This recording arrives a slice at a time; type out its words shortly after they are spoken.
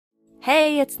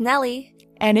Hey, it's Nellie.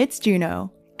 And it's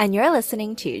Juno, And you're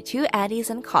listening to Two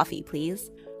Addies and Coffee, Please,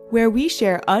 where we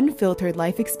share unfiltered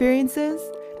life experiences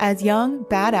as young,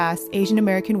 badass Asian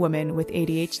American women with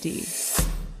ADHD.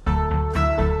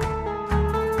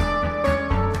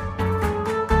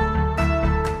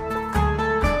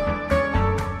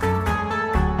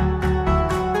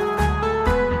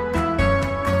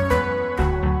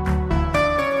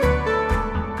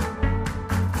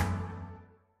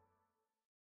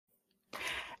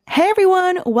 Hey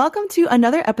everyone, welcome to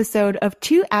another episode of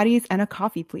Two Addies and a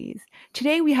Coffee, Please.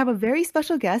 Today we have a very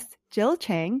special guest, Jill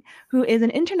Chang, who is an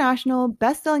international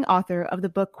best-selling author of the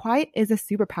book Quiet is a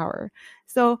Superpower.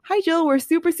 So, hi Jill, we're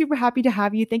super happy to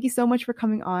have you. Thank you so much for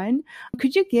coming on.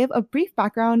 Could you give a brief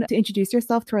background to introduce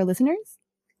yourself to our listeners?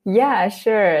 Yeah,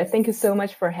 sure. Thank you so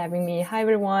much for having me. Hi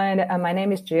everyone, my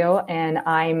name is Jill and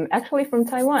I'm actually from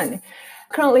Taiwan.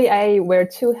 Currently, I wear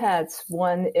two hats.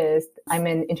 One is I'm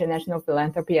an international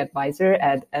philanthropy advisor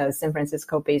at a San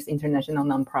Francisco-based international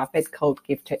nonprofit called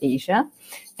Give to Asia.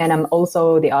 And I'm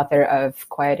also the author of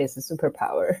Quiet is a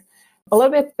Superpower. A little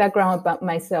bit background about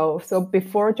myself. So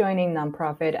before joining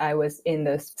nonprofit, I was in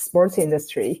the sports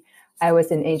industry. I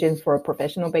was an agent for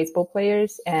professional baseball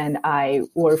players and I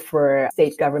worked for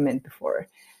state government before.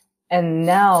 And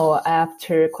now,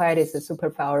 after Quiet is a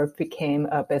Superpower became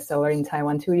a bestseller in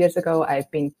Taiwan 2 years ago, I've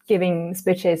been giving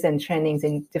speeches and trainings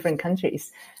in different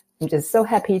countries. I'm just so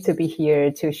happy to be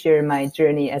here to share my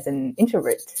journey as an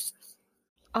introvert.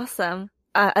 Awesome.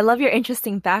 I love your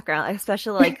interesting background,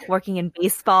 especially like working in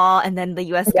baseball and then the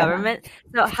US government.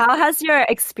 So how has your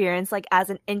experience like as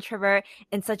an introvert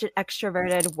in such an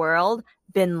extroverted world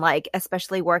been like,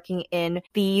 especially working in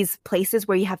these places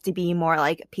where you have to be more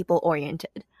like people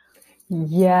oriented?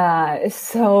 Yeah,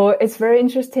 so it's very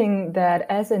interesting that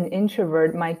as an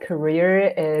introvert, my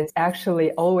career is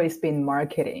actually always been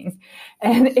marketing.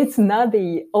 And it's not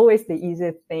always the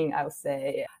easiest thing, I'll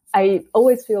say. I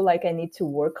always feel like I need to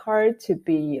work hard to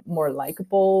be more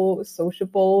likable,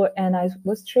 sociable, and I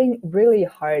was trying really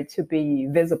hard to be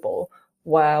visible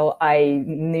while I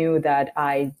knew that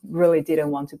I really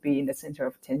didn't want to be in the center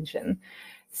of attention.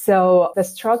 So the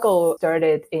struggle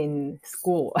started in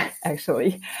school,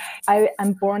 actually.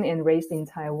 I'm born and raised in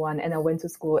Taiwan, and I went to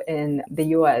school in the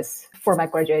US for my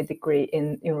graduate degree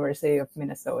in University of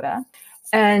Minnesota.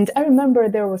 And I remember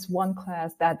there was one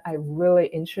class that I really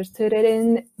interested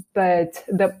in, but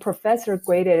the professor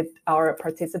graded our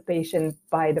participation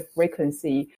by the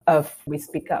frequency of we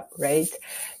speak up, right?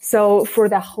 So for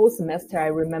the whole semester, I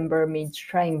remember me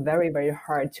trying very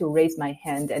hard to raise my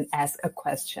hand and ask a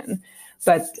question.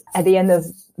 But at the end of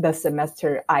the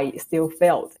semester, I still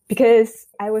failed because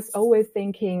I was always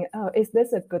thinking, oh, is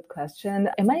this a good question?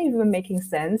 Am I even making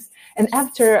sense? And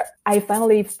after I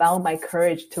finally found my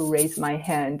courage to raise my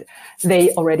hand,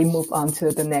 they already moved on to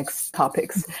the next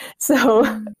topics.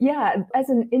 So yeah, as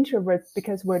an introvert,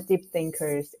 because we're deep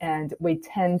thinkers and we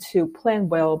tend to plan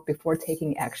well before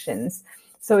taking actions.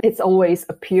 So it's always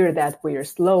appear that we're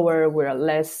slower, we're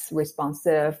less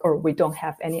responsive, or we don't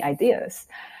have any ideas.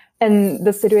 And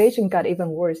the situation got even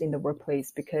worse in the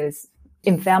workplace because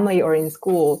in family or in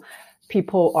school,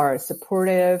 people are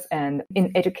supportive, and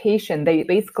in education, they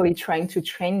basically trying to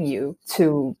train you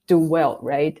to do well,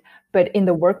 right? But in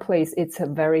the workplace, it's a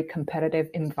very competitive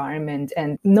environment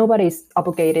and nobody's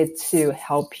obligated to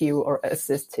help you or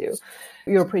assist you.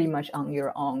 You're pretty much on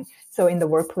your own. So in the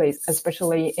workplace,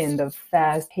 especially in the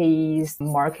fast-paced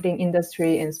marketing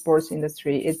industry and sports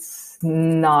industry, it's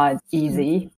not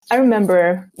easy. I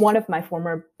remember one of my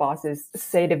former bosses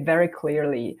said it very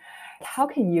clearly. How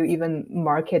can you even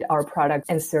market our products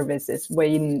and services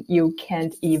when you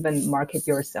can't even market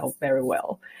yourself very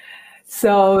well?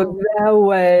 So that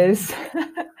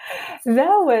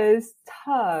was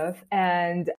tough.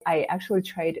 And I actually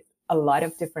tried a lot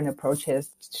of different approaches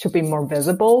to be more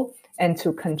visible and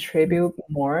to contribute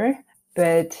more.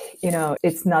 But,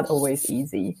 it's not always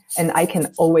easy. And I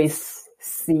can always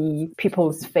see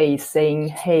people's face saying,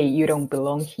 hey, you don't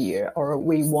belong here, or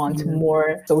we want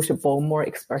more sociable, more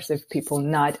expressive people,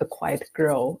 not a quiet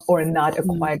girl or not a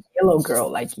quiet yellow girl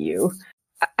like you.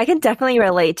 I can definitely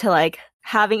relate to like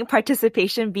having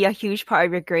participation be a huge part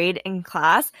of your grade in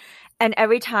class. And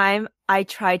every time I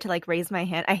try to like raise my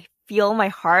hand, I feel my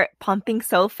heart pumping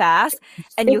so fast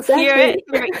and you hear it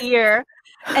in your ear.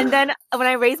 And then when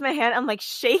I raise my hand, I'm like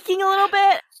shaking a little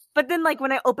bit. But then like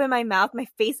when I open my mouth, my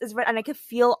face is red and I can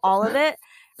feel all of it.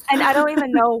 And I don't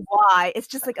even know why. It's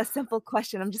just like a simple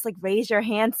question. I'm just like, raise your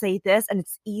hand, say this, and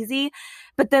it's easy.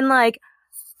 But then like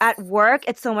at work,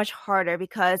 it's so much harder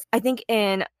because I think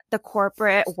in the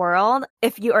corporate world,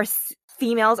 if you are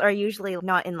females are usually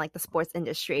not in like the sports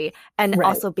industry, and Right.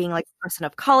 also being like a person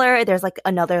of color, there's like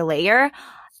another layer.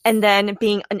 And then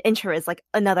being an introvert is like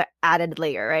another added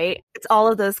layer, right? It's all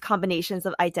of those combinations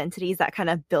of identities that kind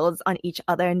of builds on each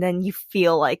other, and then you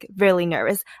feel like really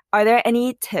nervous. Are there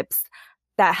any tips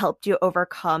that helped you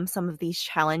overcome some of these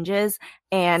challenges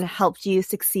and helped you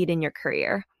succeed in your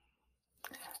career?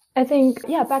 I think,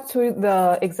 yeah, back to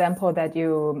the example that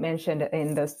you mentioned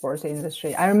in the sports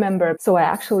industry. I remember, so I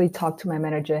actually talked to my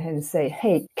manager and say,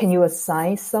 hey, can you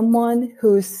assign someone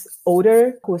who's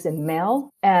older, who's a male,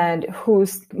 and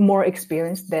who's more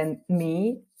experienced than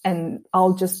me? And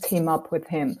I'll just team up with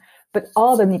him. But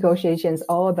all the negotiations,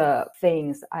 all the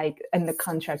things and the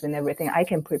contract and everything, I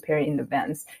can prepare in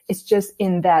advance. It's just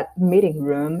in that meeting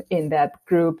room, in that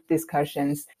group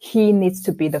discussions, he needs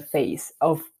to be the face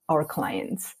of our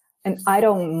clients. And I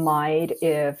don't mind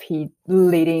if he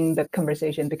leading the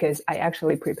conversation because I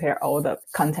actually prepare all the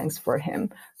contents for him.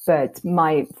 But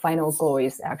my final goal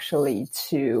is actually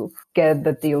to get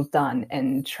the deal done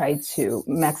and try to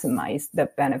maximize the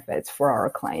benefits for our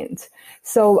clients.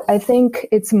 So I think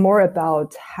it's more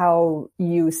about how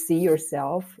you see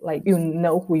yourself, like you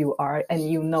know who you are and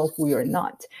you know who you're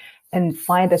not, and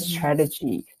find a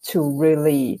strategy to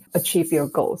really achieve your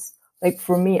goals. Like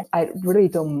for me, I really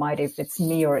don't mind if it's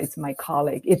me or it's my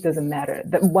colleague. It doesn't matter.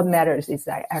 What matters is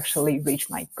that I actually reach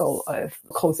my goal of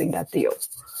closing that deal.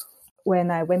 When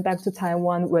I went back to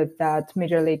Taiwan with that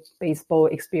Major League Baseball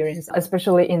experience,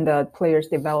 especially in the players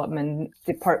development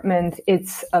department,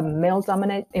 it's a male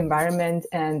dominant environment.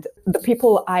 And the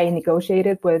people I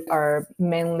negotiated with are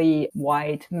mainly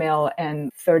white male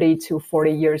and 30 to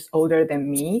 40 years older than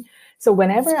me. So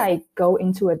whenever I go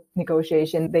into a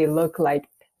negotiation, they look like,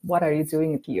 what are you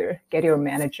doing here? Get your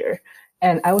manager.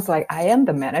 And I was like, I am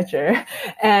the manager.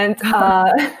 And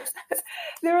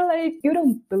they were like, you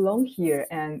don't belong here.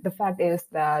 And the fact is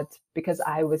that because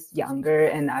I was younger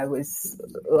and I was,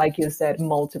 like you said,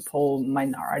 multiple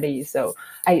minority. So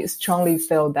I strongly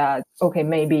feel that, okay,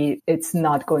 maybe it's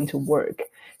not going to work.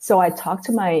 So I talked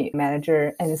to my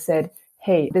manager and said,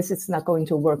 hey, this is not going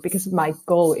to work because my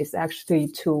goal is actually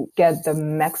to get the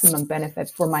maximum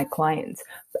benefit for my clients.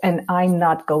 And I'm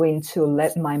not going to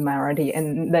let my minority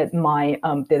and let my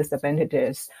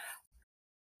disadvantages.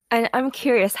 And I'm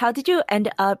curious, how did you end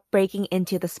up breaking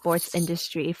into the sports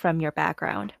industry from your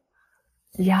background?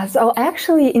 Yeah, so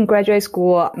actually in graduate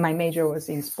school, my major was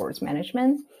in sports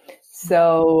management.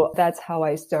 So that's how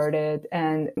I started.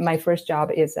 And my first job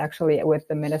is actually with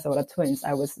the Minnesota Twins.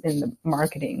 I was in the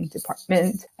marketing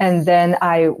department. And then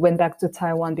I went back to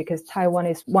Taiwan because Taiwan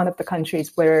is one of the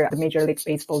countries where the Major League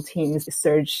Baseball teams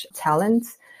search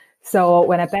talents. So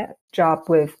when I got a job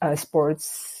with a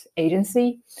sports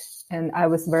agency, and I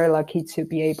was very lucky to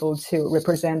be able to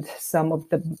represent some of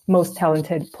the most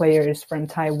talented players from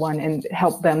Taiwan and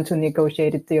help them to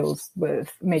negotiate deals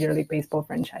with Major League Baseball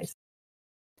franchise.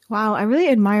 Wow, I really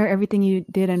admire everything you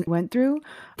did and went through. It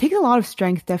takes a lot of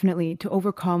strength, definitely, to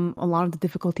overcome a lot of the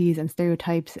difficulties and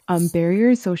stereotypes,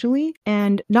 barriers socially.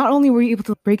 And not only were you able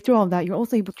to break through all of that, you're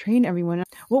also able to train everyone.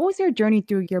 What was your journey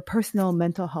through your personal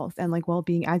mental health and like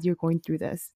well-being as you're going through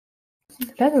this?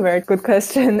 That's a very good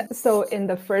question. So in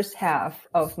the first half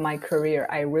of my career,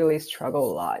 I really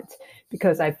struggle a lot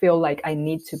because I feel like I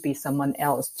need to be someone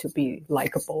else to be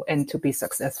likable and to be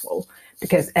successful.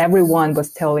 Because everyone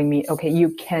was telling me, okay,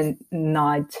 you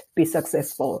cannot be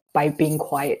successful by being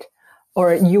quiet,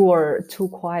 or you are too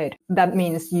quiet. That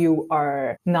means you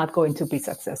are not going to be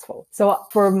successful. So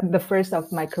for the first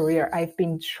of my career, I've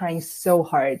been trying so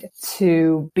hard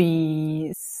to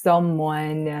be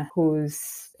someone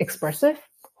who's expressive,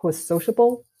 who's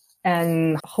sociable,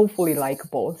 and hopefully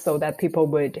likable so that people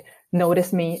would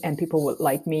notice me and people would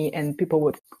like me and people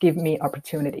would give me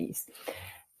opportunities.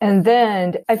 And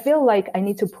then I feel like I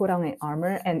need to put on an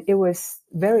armor, and it was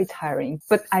very tiring.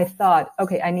 But I thought,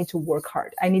 okay, I need to work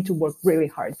hard. I need to work really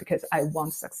hard because I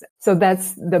want success. So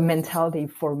that's the mentality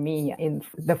for me in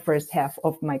the first half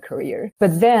of my career.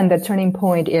 But then the turning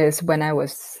point is when I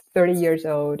was 30 years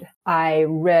old. I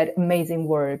read amazing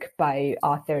work by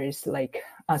authors like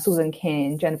Susan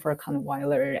Cain, Jennifer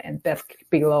Kahnweiler, and Beth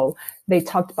Below. They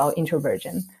talked about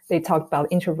introversion. They talked about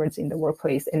introverts in the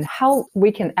workplace and how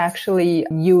we can actually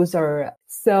use our.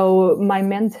 So my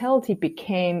mentality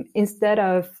became, instead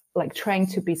of like trying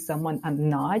to be someone I'm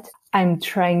not, I'm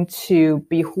trying to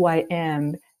be who I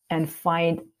am and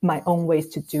find my own ways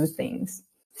to do things.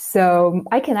 So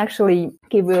I can actually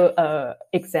give you an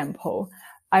example.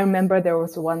 I remember there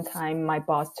was one time my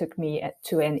boss took me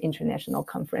to an international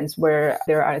conference where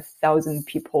there are 1,000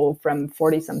 people from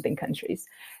 40 something countries.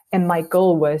 And my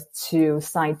goal was to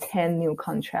sign 10 new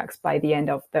contracts by the end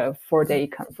of the 4-day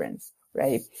conference,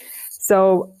 right?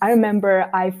 So I remember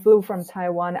I flew from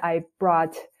Taiwan. I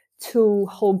brought 2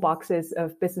 whole boxes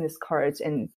of business cards,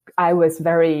 and I was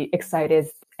very excited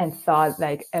and thought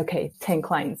like, okay, 10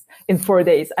 clients in 4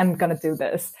 days. I'm going to do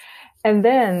this. And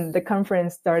then the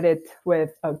conference started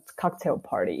with a cocktail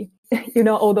party. You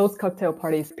know, all those cocktail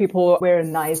parties, people wear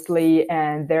nicely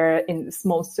and they're in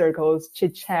small circles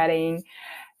chit-chatting.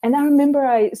 And I remember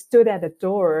I stood at the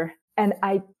door and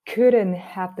I couldn't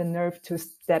have the nerve to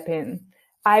step in.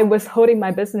 I was holding my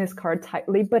business card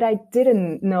tightly, but I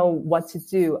didn't know what to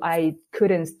do. I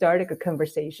couldn't start a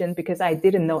conversation because I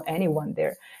didn't know anyone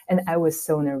there. And I was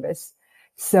so nervous.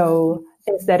 So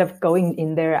instead of going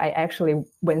in there, I actually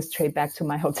went straight back to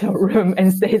my hotel room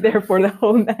and stayed there for the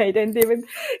whole night and even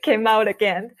came out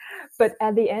again. But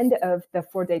at the end of the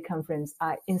 4-day conference,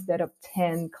 instead of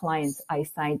 10 clients, I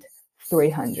signed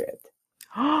 300.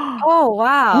 Oh,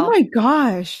 wow. Oh my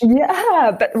gosh.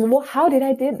 Yeah, but how did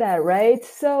I did that, right?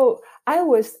 So I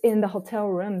was in the hotel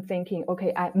room thinking,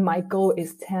 okay, my goal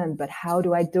is 10, but how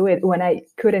do I do it when I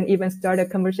couldn't even start a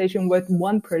conversation with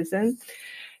one person?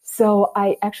 So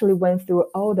I actually went through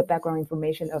all the background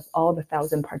information of all the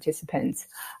 1,000 participants.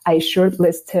 I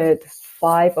shortlisted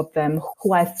 5 of them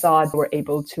who I thought were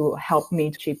able to help me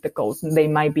achieve the goals. They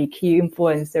might be key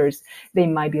influencers. They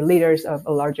might be leaders of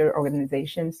larger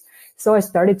organizations. So I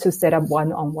started to set up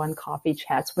one-on-one coffee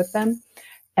chats with them.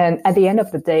 And at the end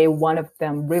of the day, one of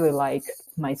them really liked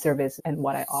my service and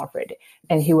what I offered.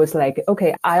 And he was like,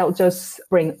 okay, I'll just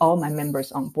bring all my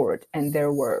members on board. And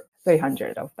there were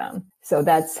 300 of them. So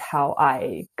that's how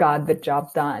I got the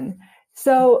job done.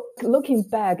 So looking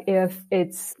back, if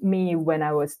it's me when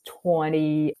I was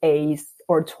 28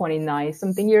 or 29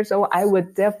 something years old, I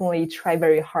would definitely try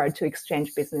very hard to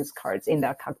exchange business cards in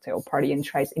that cocktail party and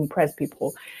try to impress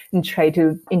people and try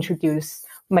to introduce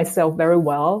myself very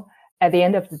well. At the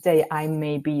end of the day, I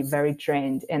may be very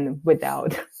drained and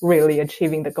without really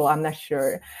achieving the goal. I'm not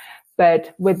sure.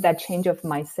 But with that change of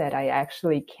mindset, I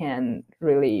actually can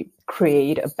really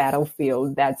create a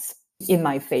battlefield that's in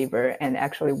my favor and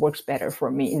actually works better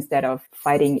for me instead of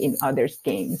fighting in others'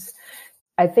 games.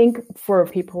 I think for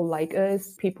people like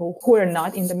us, people who are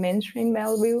not in the mainstream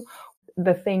value,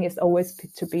 the thing is always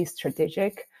to be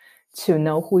strategic, to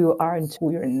know who you are and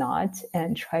who you're not,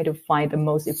 and try to find the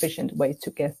most efficient way to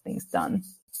get things done.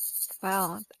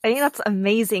 Wow. I think that's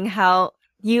amazing how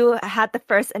you had the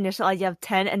first initial idea of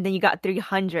 10 and then you got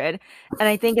 300. And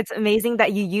I think it's amazing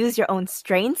that you use your own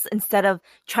strengths instead of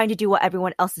trying to do what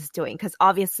everyone else is doing. Because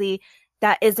obviously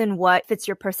that isn't what fits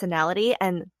your personality.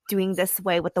 And doing this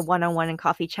way with the one-on-one and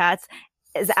coffee chats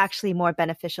is actually more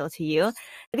beneficial to you.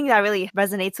 I think that really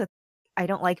resonates with I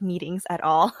don't like meetings at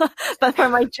all. But for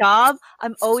my job,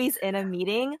 I'm always in a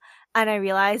meeting. And I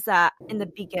realized that in the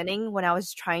beginning, when I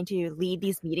was trying to lead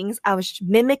these meetings, I was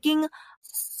mimicking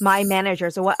my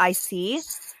managers or what I see.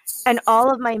 And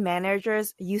all of my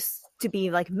managers used to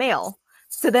be like male.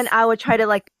 So then I would try to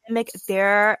like mimic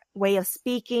their way of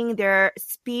speaking, their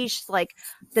speech, like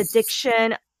the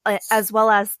diction, as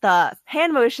well as the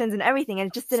hand motions and everything. And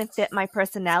it just didn't fit my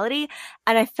personality.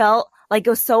 And I felt like it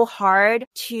was so hard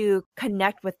to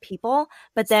connect with people.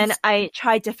 But then I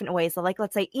tried different ways. So like,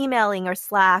 let's say emailing or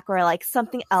Slack or like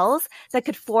something else that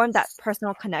could form that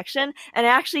personal connection. And I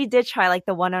actually did try like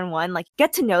the one-on-one, like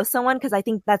get to know someone because I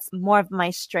think that's more of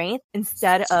my strength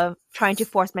instead of trying to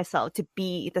force myself to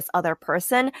be this other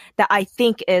person that I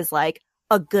think is like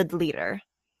a good leader.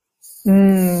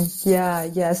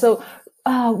 Yeah. So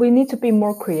we need to be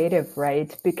more creative,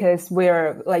 right? Because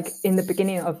we're like in the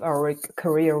beginning of our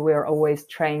career, we're always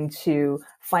trying to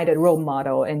find a role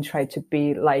model and try to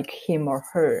be like him or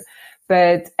her.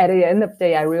 But at the end of the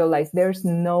day, I realized there's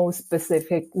no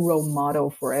specific role model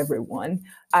for everyone.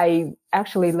 I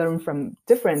actually learn from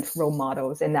different role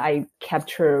models and I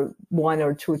capture 1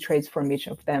 or 2 traits from each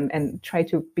of them and try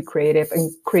to be creative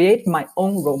and create my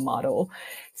own role model.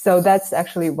 So that's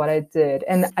actually what I did.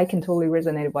 And I can totally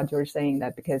resonate with what you're saying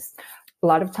that because a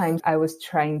lot of times I was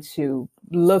trying to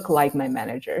look like my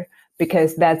manager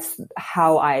because that's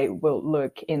how I will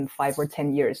look in 5 or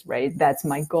 10 years, right? That's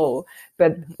my goal.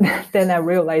 But then I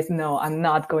realized, no, I'm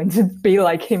not going to be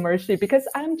like him or she because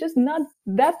I'm just not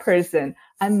that person.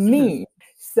 I'm me.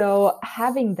 So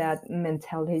having that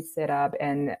mentality set up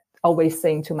and always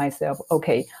saying to myself,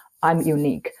 okay, I'm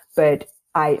unique, but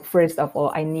first of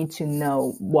all, I need to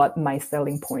know what my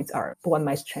selling points are, what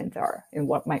my strengths are, and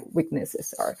what my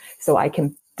weaknesses are. So I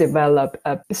can develop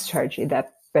a strategy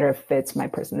that better fits my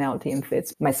personality and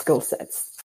fits my skill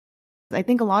sets. I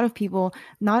think a lot of people,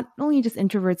 not only just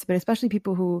introverts, but especially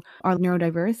people who are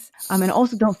neurodiverse, and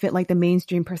also don't fit like the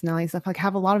mainstream personality stuff, like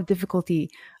have a lot of difficulty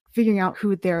figuring out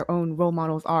who their own role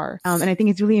models are. And I think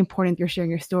it's really important you're sharing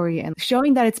your story and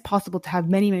showing that it's possible to have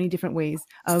many, many different ways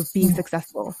of being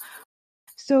successful.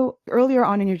 So earlier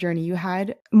on in your journey, you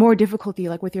had more difficulty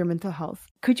like with your mental health.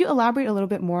 Could you elaborate a little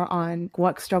bit more on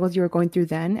what struggles you were going through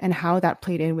then and how that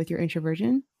played in with your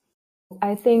introversion?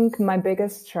 I think my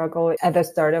biggest struggle at the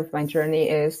start of my journey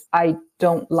is I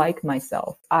don't like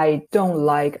myself. I don't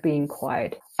like being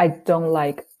quiet. I don't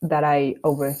like that I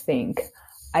overthink.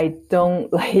 I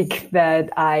don't like that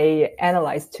I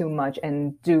analyze too much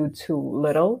and do too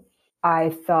little.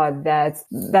 I thought that's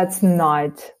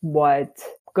not what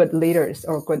good leaders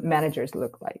or good managers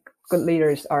look like. Good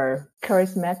leaders are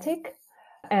charismatic.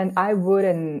 And I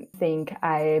wouldn't think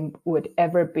I would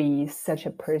ever be such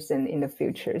a person in the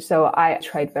future. So I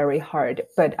tried very hard,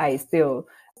 but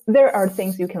there are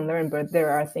things you can learn, but there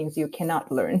are things you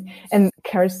cannot learn. And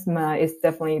charisma is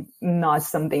definitely not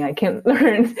something I can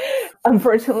learn,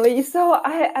 unfortunately. So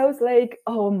I was like,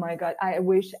 oh my God, I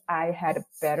wish I had a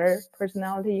better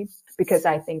personality because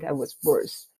I think I was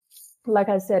worse. Like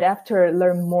I said, after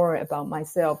learn more about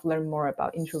myself, learn more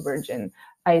about introversion,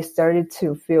 I started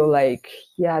to feel like,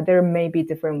 yeah, there may be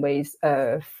different ways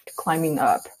of climbing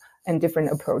up and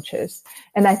different approaches.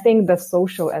 And I think the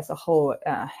social as a whole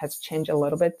has changed a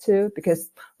little bit too, because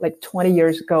like 20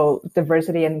 years ago,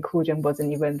 diversity and inclusion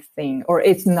wasn't even a thing, or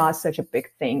it's not such a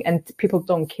big thing. And people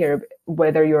don't care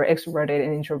whether you're extroverted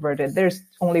and introverted. There's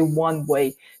only one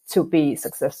way to be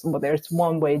successful. There's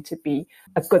one way to be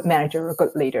a good manager or a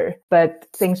good leader. But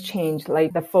things change,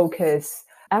 like the focus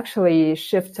actually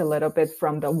shift a little bit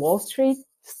from the Wall Street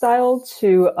style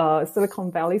to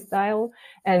Silicon Valley style.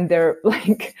 And they're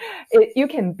like, you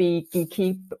can be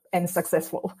geeky and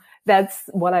successful. That's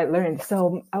what I learned.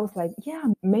 So I was like, yeah,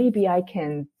 maybe I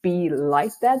can be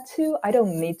like that too. I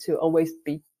don't need to always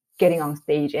be getting on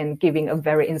stage and giving a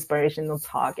very inspirational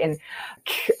talk and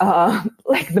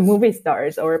like the movie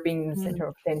stars or being the center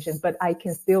of attention, but I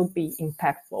can still be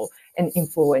impactful and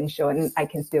influential and I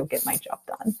can still get my job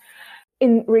done.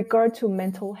 In regard to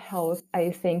mental health, I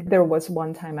think there was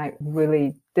one time I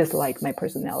really disliked my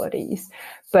personalities.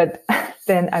 But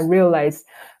then I realized,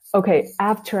 okay,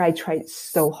 after I tried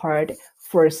so hard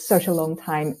for such a long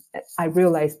time, I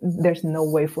realized there's no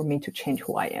way for me to change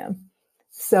who I am.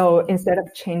 So instead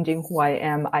of changing who I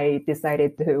am, I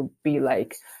decided to be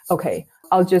like, okay,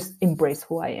 I'll just embrace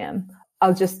who I am.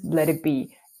 I'll just let it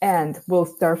be. And we'll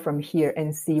start from here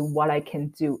and see what I can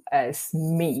do as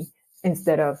me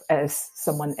instead of as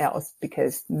someone else,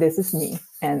 because this is me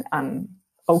and I'm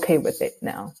okay with it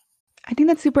now. I think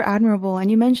that's super admirable. And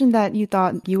you mentioned that you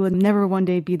thought you would never one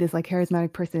day be this like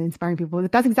charismatic person inspiring people.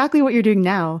 That's exactly what you're doing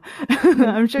now.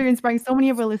 I'm sure you're inspiring so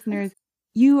many of our listeners.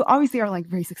 You obviously are like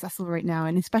very successful right now,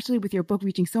 and especially with your book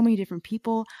reaching so many different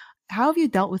people. How have you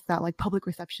dealt with that, like public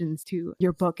receptions to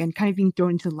your book and kind of being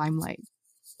thrown into the limelight?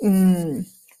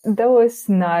 That was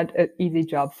not an easy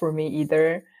job for me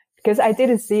either, because I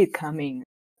didn't see it coming.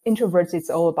 Introverts, it's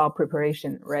all about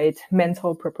preparation, right?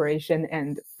 Mental preparation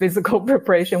and physical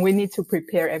preparation. We need to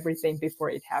prepare everything before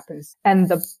it happens. And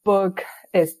the book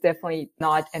is definitely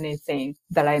not anything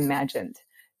that I imagined.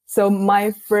 So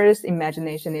my first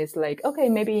imagination is like, okay,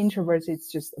 maybe introverts,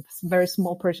 it's just a very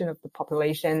small portion of the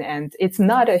population and it's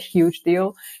not a huge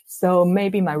deal. So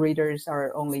maybe my readers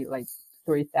are only like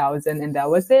 3,000 and that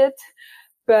was it.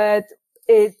 But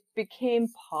it became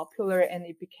popular and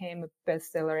it became a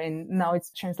bestseller, and now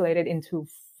it's translated into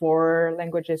 4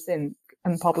 languages and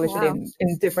published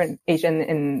in different Asian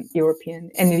and European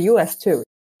and in the US too.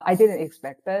 I didn't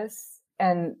expect this.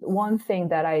 And one thing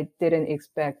that I didn't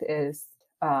expect is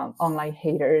online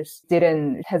haters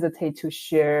didn't hesitate to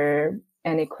share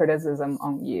any criticism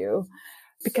on you,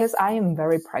 because I am a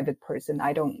very private person.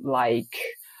 I don't like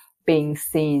being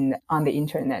seen on the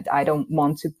internet. I don't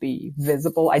want to be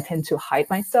visible. I tend to hide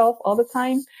myself all the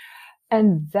time.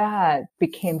 And that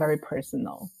became very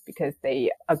personal because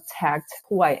they attacked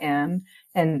who I am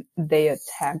and they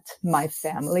attacked my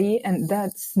family. And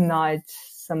that's not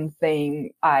something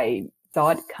I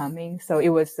thought coming. So it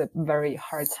was a very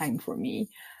hard time for me.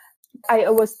 I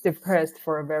was depressed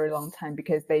for a very long time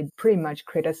because they pretty much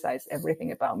criticized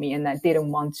everything about me and I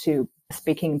didn't want to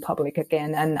speak in public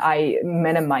again. And I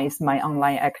minimized my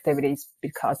online activities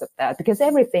because of that, because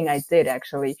everything I did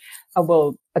actually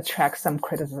will attract some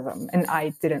criticism and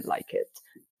I didn't like it.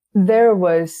 There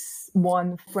was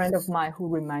one friend of mine who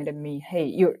reminded me, hey,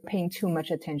 you're paying too much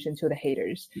attention to the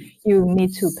haters. You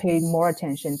need to pay more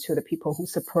attention to the people who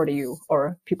support you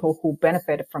or people who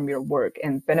benefit from your work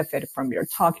and benefit from your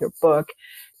talk, your book.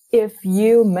 if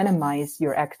you minimize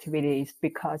your activities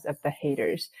because of the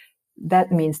haters,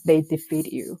 that means they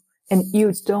defeat you. And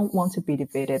you don't want to be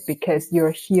defeated because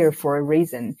you're here for a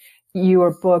reason.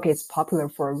 Your book is popular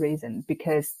for a reason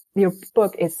because your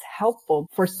book is helpful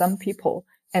for some people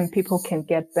and people can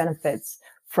get benefits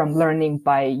from learning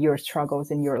by your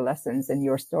struggles and your lessons and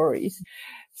your stories.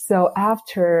 So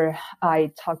after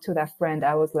I talked to that friend,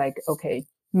 I was like, okay,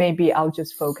 maybe I'll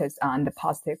just focus on the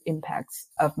positive impacts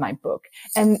of my book.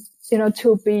 And,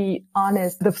 to be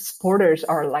honest, the supporters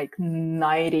are like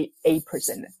 98%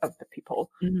 of the people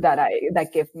that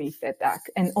give me feedback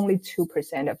and only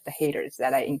 2% of the haters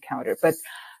that I encounter. But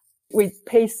we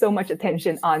pay so much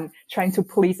attention on trying to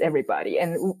please everybody.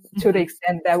 And to the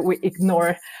extent that we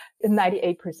ignore the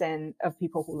 98% of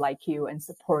people who like you and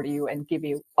support you and give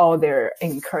you all their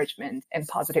encouragement and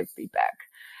positive feedback.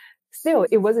 Still,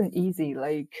 it wasn't easy.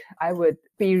 Like I would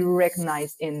be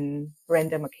recognized in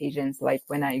random occasions, like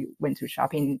when I went to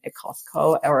shopping at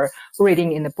Costco or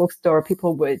reading in the bookstore,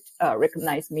 people would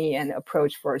recognize me and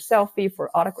approach for a selfie,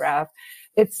 for autograph.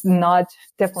 It's not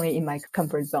definitely in my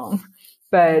comfort zone,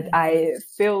 but I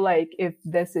feel like if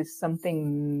this is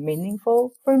something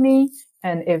meaningful for me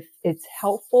and if it's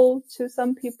helpful to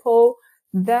some people,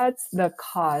 that's the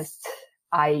cost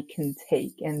I can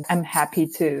take. And I'm happy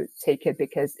to take it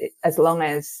because as long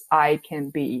as I can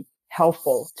be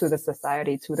helpful to the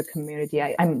society, to the community,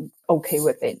 I'm okay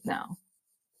with it now.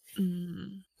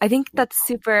 I think that's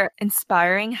super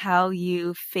inspiring how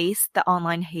you face the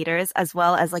online haters as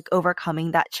well as like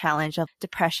overcoming that challenge of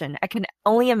depression. I can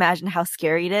only imagine how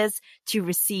scary it is to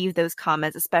receive those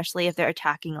comments, especially if they're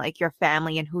attacking like your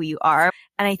family and who you are.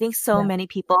 And I think so many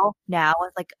people now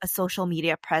with like a social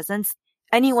media presence,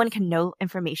 anyone can know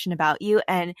information about you,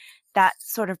 and that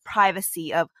sort of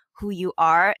privacy of who you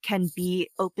are can be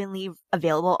openly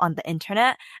available on the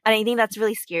internet. And I think that's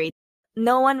really scary.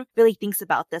 No one really thinks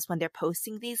about this when they're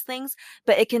posting these things,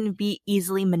 but it can be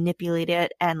easily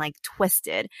manipulated and like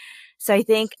twisted. So I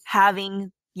think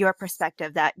having your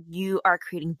perspective that you are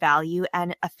creating value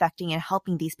and affecting and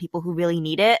helping these people who really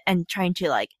need it and trying to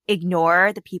like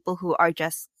ignore the people who are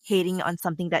just hating on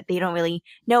something that they don't really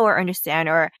know or understand,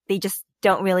 or they just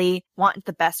don't really want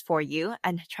the best for you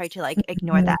and try to like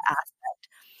ignore that aspect.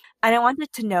 And I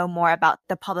wanted to know more about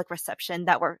the public reception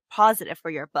that were positive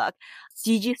for your book.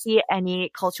 Did you see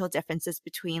any cultural differences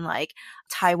between like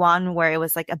Taiwan, where it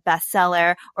was like a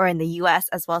bestseller, or in the US,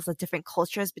 as well as the different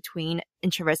cultures between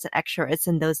introverts and extroverts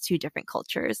in those two different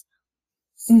cultures?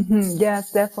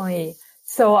 Yes, definitely.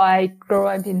 So I grew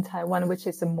up in Taiwan, which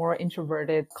is a more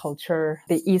introverted culture.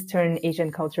 The Eastern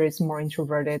Asian culture is more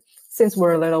introverted. Since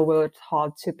we're little, we're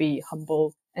taught to be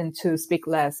humble and to speak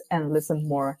less and listen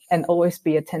more and always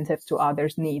be attentive to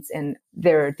others' needs and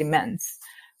their demands.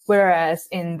 Whereas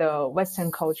in the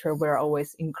Western culture, we're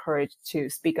always encouraged to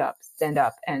speak up, stand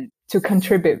up, and to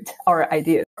contribute our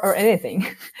ideas or anything.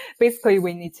 Basically,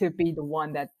 we need to be the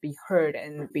one that be heard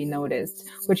and be noticed,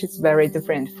 which is very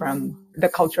different from the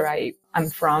culture I'm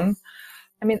from.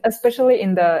 I mean, especially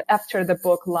after the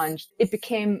book launched, it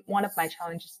became one of my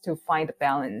challenges to find a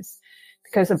balance.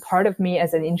 Because a part of me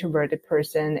as an introverted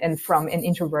person and from an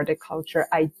introverted culture,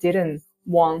 I didn't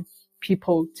want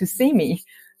people to see me.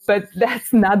 But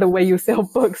that's not the way you sell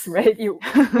books, right? You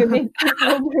need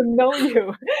people to know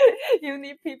you. You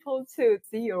need people to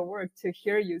see your work, to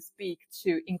hear you speak,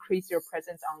 to increase your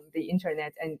presence on the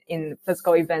internet and in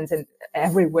physical events and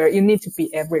everywhere. You need to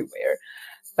be everywhere.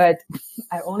 But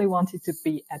I only wanted to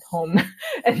be at home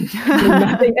and do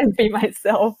nothing and be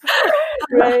myself,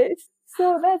 right?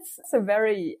 So that's a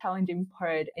very challenging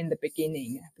part in the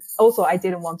beginning. Also, I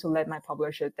didn't want to let my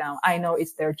publisher down. I know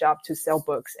it's their job to sell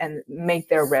books and make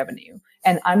their revenue.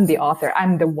 And I'm the author.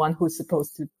 I'm the one who's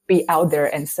supposed to be out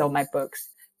there and sell my books,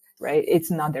 right? It's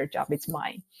not their job. It's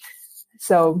mine.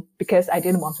 So because I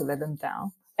didn't want to let them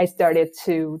down, I started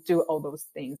to do all those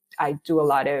things. I do a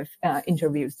lot of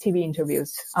interviews, TV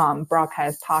interviews,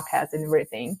 broadcasts, podcasts, and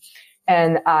everything.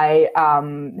 And I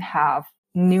have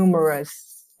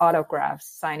numerous autographs,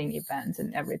 signing events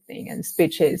and everything, and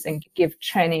speeches, and give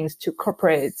trainings to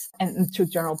corporates and to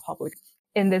general public.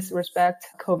 In this respect,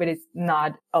 COVID is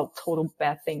not a total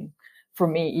bad thing for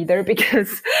me either,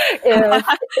 because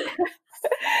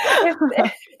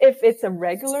if it's a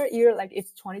regular year, like if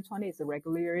 2020 is a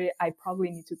regular year, I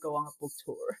probably need to go on a book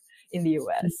tour in the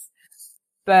US.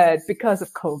 But because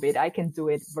of COVID, I can do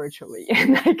it virtually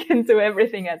and I can do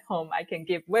everything at home. I can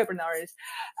give webinars.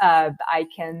 I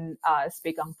can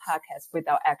speak on podcasts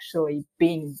without actually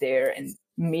being there and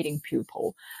meeting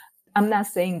people. I'm not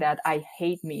saying that I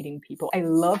hate meeting people. I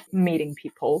love meeting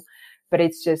people, But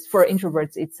it's just for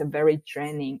introverts, it's a very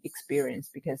draining experience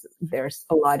because there's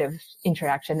a lot of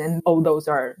interaction and all those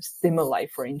are stimuli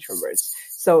for introverts.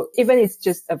 So even it's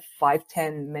just a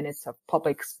 5-10 minutes of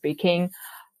public speaking,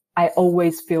 I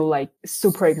always feel like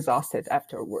super exhausted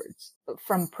afterwards.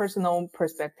 From personal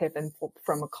perspective and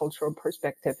from a cultural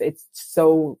perspective, it's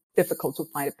so difficult to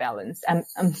find a balance.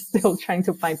 I'm still trying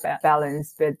to find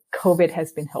balance, but COVID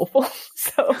has been helpful.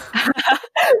 So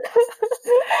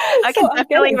I can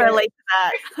definitely relate to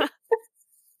that.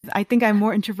 I think I'm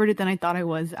more introverted than I thought I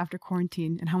was after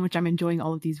quarantine and how much I'm enjoying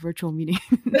all of these virtual meetings.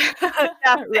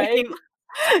 Yeah, right?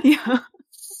 Yeah.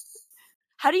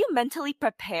 How do you mentally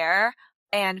prepare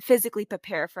and physically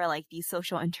prepare for like these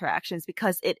social interactions,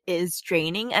 because it is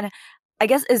draining? And I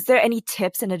guess, is there any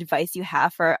tips and advice you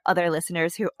have for other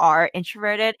listeners who are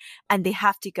introverted and they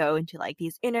have to go into like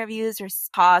these interviews or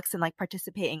talks and like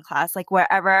participate in class, like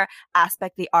wherever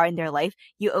aspect they are in their life,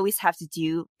 you always have to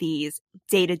do these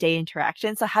day-to-day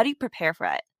interactions. So how do you prepare for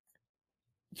it?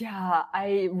 Yeah,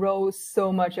 I wrote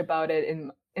so much about it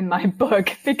in my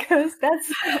book because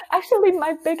that's actually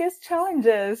my biggest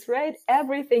challenges, right?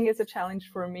 Everything is a challenge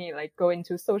for me, like going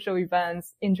to social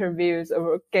events, interviews,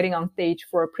 or getting on stage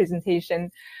for a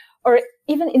presentation, or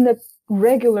even in the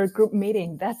regular group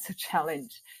meeting, that's a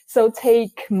challenge. So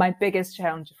take my biggest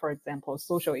challenge, for example,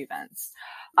 social events.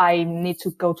 I need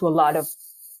to go to a lot of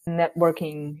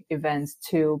networking events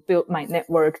to build my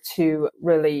network, to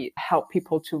really help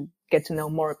people to get to know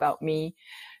more about me.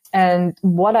 And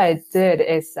what I did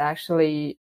is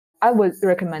actually, I would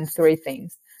recommend 3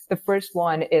 things. The first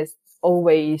one is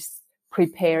always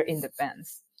prepare in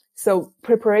advance. So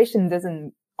preparation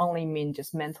doesn't only mean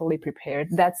just mentally prepared.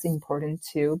 That's important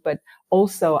too. But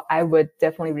also I would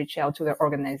definitely reach out to the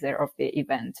organizer of the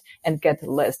event and get a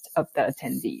list of the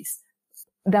attendees.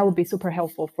 That would be super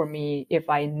helpful for me if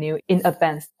I knew in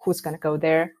advance who's going to go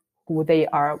there, who they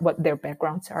are, what their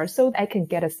backgrounds are, so I can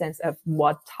get a sense of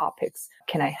what topics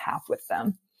can I have with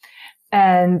them.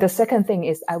 And the second thing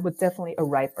is I would definitely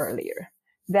arrive earlier.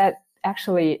 That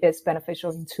actually is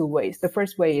beneficial in 2 ways. The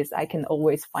first way is I can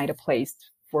always find a place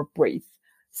for breathe.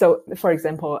 So for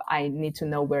example, I need to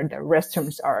know where the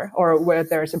restrooms are or where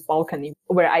there's a balcony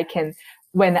where I can,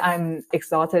 when I'm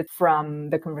exhausted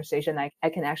from the conversation, I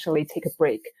can actually take a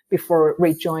break before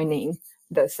rejoining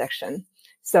the section.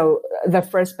 So the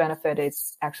first benefit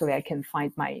is actually I can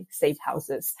find my safe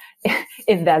houses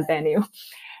in that venue.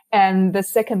 And the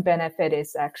second benefit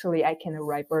is actually I can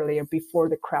arrive earlier before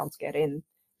the crowds get in,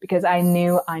 because I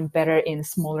knew I'm better in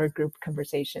smaller group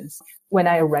conversations. When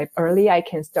I arrive early, I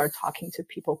can start talking to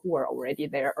people who are already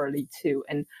there early too.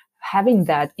 And having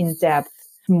that in-depth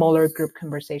smaller group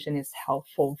conversation is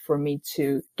helpful for me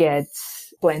to get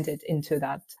blended into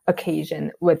that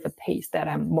occasion with the pace that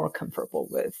I'm more comfortable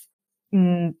with.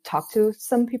 Talk to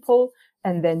some people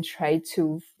and then try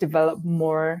to develop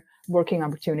more working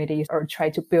opportunities or try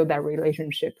to build that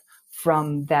relationship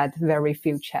from that very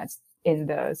few chats in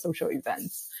the social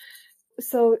events.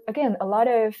 So again, a lot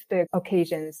of the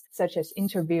occasions, such as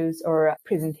interviews or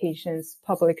presentations,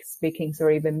 public speakings,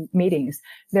 or even meetings,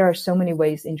 there are so many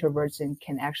ways introverts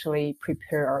can actually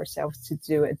prepare ourselves to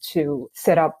do it, to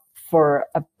set up for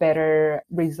a better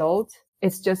result.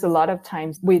 It's just a lot of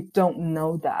times we don't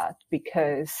know that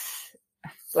because,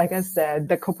 like I said,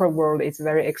 the corporate world is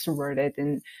very extroverted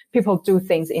and people do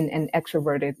things in an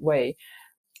extroverted way.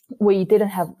 We didn't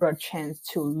have a chance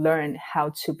to learn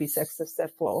how to be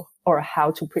successful or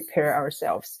how to prepare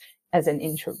ourselves as an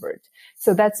introvert.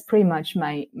 So that's pretty much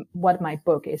what my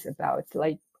book is about.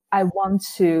 Like, I want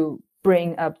to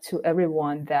bring up to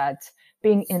everyone that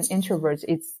being an introvert,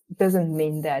 it doesn't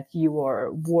mean that you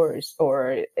are worse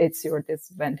or it's your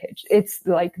disadvantage. It's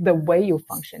like the way you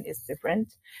function is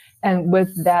different. And with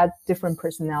that different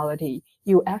personality,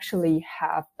 you actually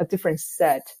have a different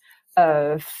set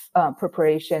of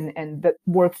preparation and the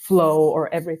workflow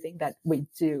or everything that we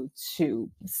do to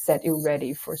set you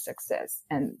ready for success.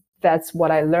 And that's what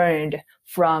I learned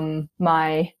from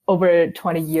my over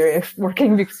 20 years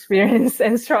working experience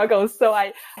and struggles. So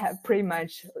I have pretty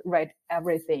much read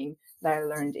everything that I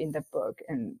learned in the book.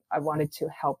 And I wanted to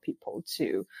help people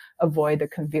to avoid the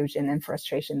confusion and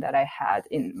frustration that I had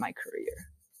in my career.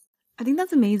 I think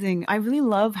that's amazing. I really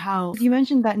love how you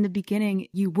mentioned that in the beginning,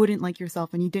 you wouldn't like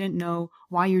yourself and you didn't know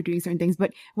why you're doing certain things.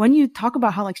 But when you talk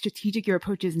about how like strategic your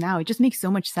approach is now, it just makes so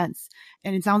much sense.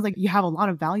 And it sounds like you have a lot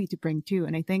of value to bring too.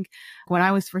 And I think when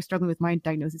I was first struggling with my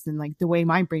diagnosis and like the way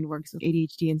my brain works with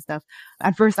ADHD and stuff,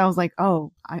 at first I was like,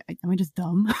 oh, am I just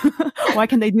dumb? Why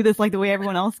can't they do this like the way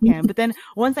everyone else can? But then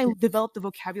once I developed the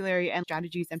vocabulary and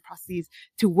strategies and processes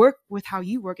to work with how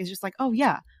you work, it's just like, oh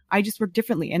yeah, I just work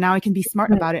differently, and now I can be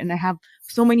smart about it, and I have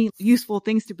so many useful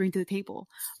things to bring to the table.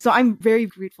 So I'm very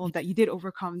grateful that you did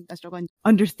overcome that struggle and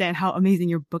understand how amazing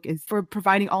your book is for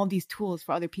providing all of these tools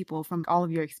for other people from all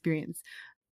of your experience.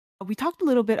 We talked a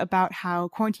little bit about how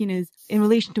quarantine is, in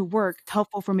relation to work,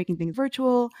 helpful for making things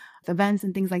virtual, events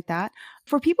and things like that.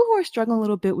 For people who are struggling a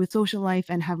little bit with social life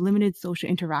and have limited social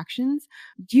interactions,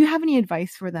 do you have any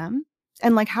advice for them?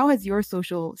 And like, how has your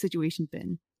social situation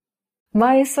been?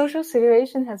 My social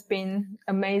situation has been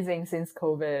amazing since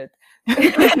COVID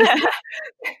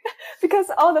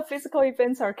because all the physical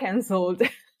events are canceled.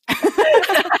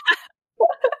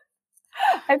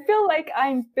 I feel like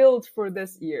I'm built for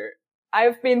this year.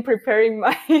 I've been preparing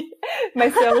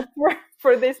myself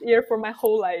for this year for my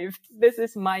whole life. This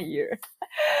is my year.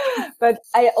 But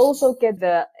I also get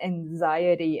the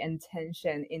anxiety and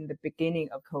tension in the beginning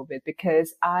of COVID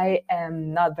because I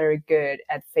am not very good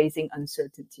at facing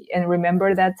uncertainty. And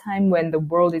remember that time when the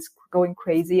world is going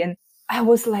crazy and I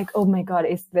was like, oh my God,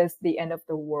 is this the end of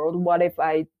the world? What if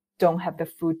I don't have the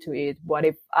food to eat? What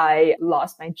if I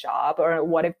lost my job? Or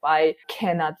what if I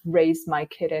cannot raise my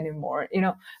kid anymore?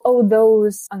 All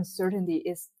those uncertainty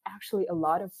is actually a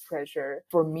lot of pressure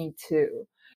for me too.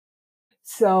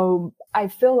 So I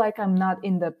feel like I'm not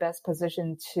in the best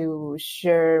position to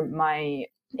share my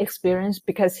experience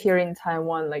because here in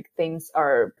Taiwan, like things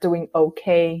are doing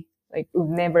okay. Like we've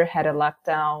never had a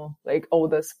lockdown, like all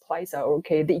the supplies are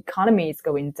okay. The economy is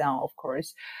going down, of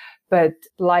course. But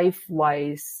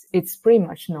life-wise, it's pretty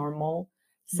much normal.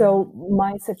 So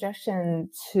my suggestion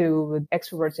to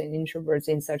extroverts and introverts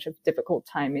in such a difficult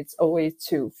time, it's always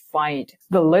to find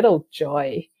the little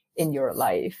joy in your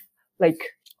life. Like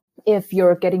if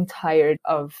you're getting tired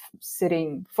of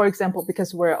sitting, for example,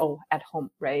 because we're all at home,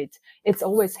 right? It's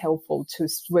always helpful to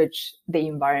switch the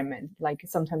environment. Like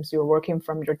sometimes you're working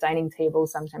from your dining table,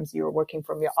 sometimes you're working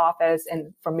from your office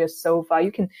and from your sofa.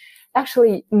 You can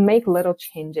actually make little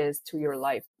changes to your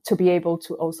life to be able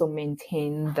to also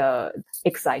maintain the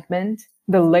excitement,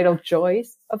 the little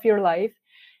joys of your life.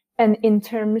 And in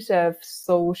terms of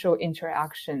social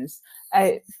interactions,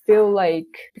 I feel like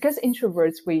because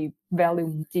introverts, we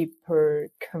value deeper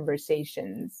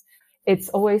conversations. It's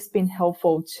always been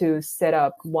helpful to set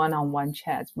up one-on-one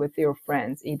chats with your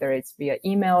friends. Either it's via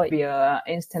email, via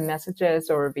instant messages,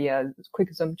 or via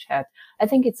quick Zoom chat. I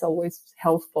think it's always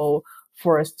helpful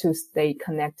for us to stay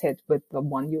connected with the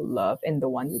one you love and the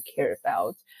one you care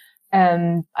about.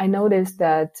 And I noticed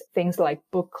that things like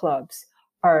book clubs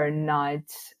are not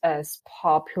as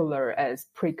popular as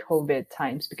pre-COVID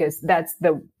times because that's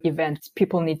the event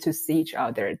people need to see each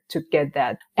other to get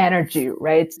that energy,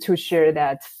 right? To share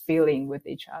that feeling with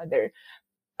each other.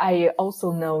 I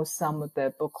also know some of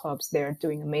the book clubs, they're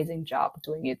doing an amazing job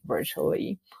doing it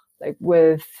virtually, like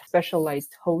with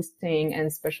specialized hosting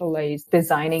and specialized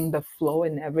designing the flow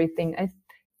and everything.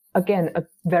 Again, a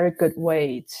very good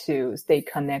way to stay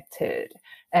connected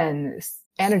and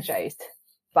energized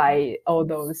by all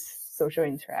those social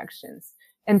interactions.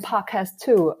 And podcasts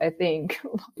too. I think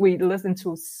we listen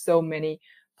to so many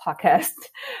podcasts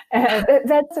and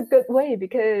that's a good way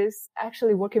because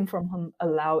actually working from home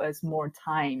allow us more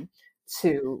time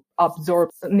to absorb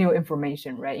new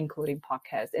information, right? Including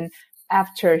podcasts. And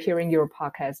after hearing your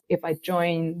podcast, if I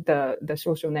join the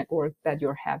social network that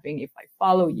you're having, if I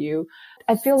follow you,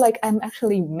 I feel like I'm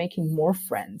actually making more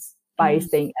friends by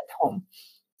staying at home.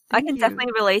 I can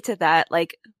definitely relate to that.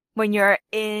 Like when you're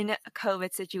in a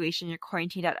COVID situation, you're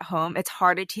quarantined at home, it's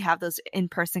harder to have those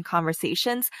in-person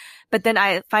conversations. But then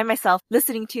I find myself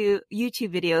listening to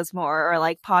YouTube videos more or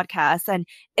like podcasts, and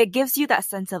it gives you that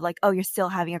sense of like, oh, you're still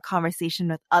having a conversation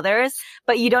with others,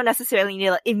 but you don't necessarily need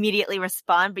to immediately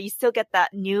respond, but you still get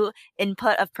that new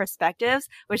input of perspectives,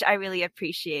 which I really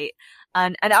appreciate.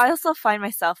 And I also find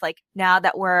myself like now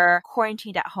that we're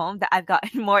quarantined at home that I've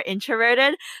gotten more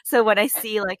introverted. So when I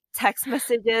see like text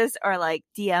messages or like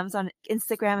DMs on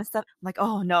Instagram and stuff, I'm like,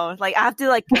 oh no, like I have to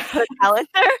like put a calendar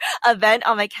event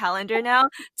on my calendar now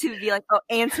to be like, oh,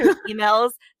 answer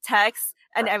emails, texts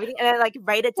and everything. And I like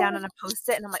write it down on a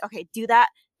post-it and I'm like, okay, do that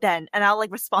then. And I'll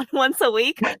like respond once a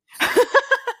week. But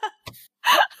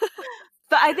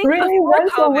I think really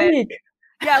once a week.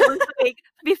 Yeah, once a week.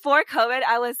 Before COVID,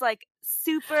 I was like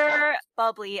super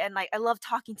bubbly and like I love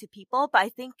talking to people, but I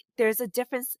think there's a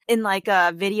difference in like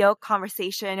a video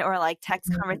conversation or like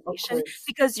text conversation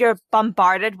because you're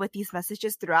bombarded with these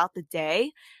messages throughout the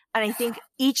day. And I think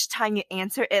each time you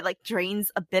answer, it like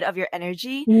drains a bit of your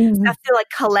energy. So you have to like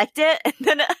collect it and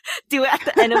then do it at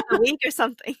the end of the week or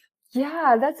something.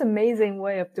 Yeah, that's an amazing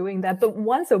way of doing that. But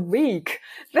once a week,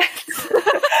 that's...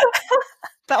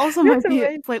 That also might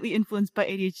be slightly influenced by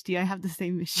ADHD. I have the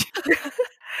same issue.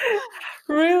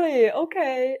 Really?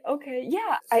 Okay. Okay.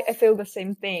 Yeah, I feel the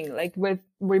same thing. Like with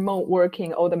remote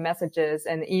working, all the messages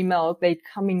and emails, they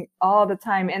coming all the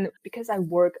time. And because I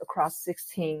work across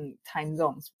 16 time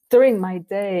zones, during my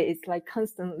day, it's like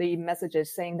constantly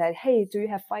messages saying that, hey, do you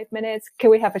have 5 minutes? Can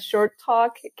we have a short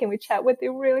talk? Can we chat with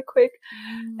you really quick?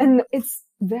 And it's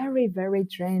very, very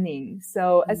draining.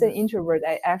 So as an introvert,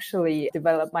 I actually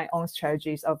developed my own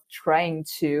strategies of trying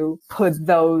to put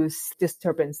those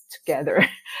disturbances together,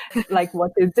 like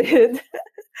what you did,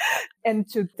 and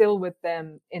to deal with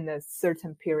them in a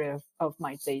certain period of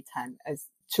my daytime as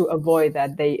to avoid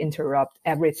that they interrupt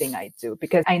everything I do.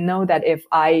 Because I know that if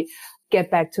I get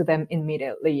back to them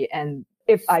immediately and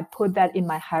if I put that in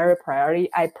my higher priority,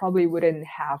 I probably wouldn't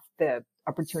have the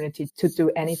opportunity to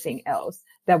do anything else.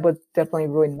 That would definitely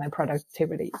ruin my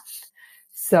productivity.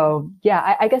 So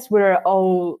yeah, I guess we're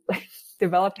all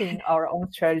developing our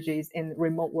own strategies in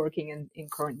remote working and in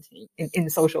quarantine, in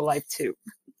social life too.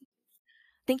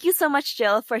 Thank you so much,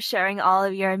 Jill, for sharing all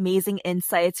of your amazing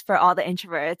insights for all the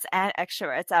introverts and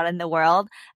extroverts out in the world.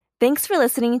 Thanks for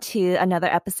listening to another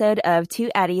episode of Two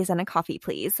Addies and a Coffee,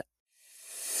 Please.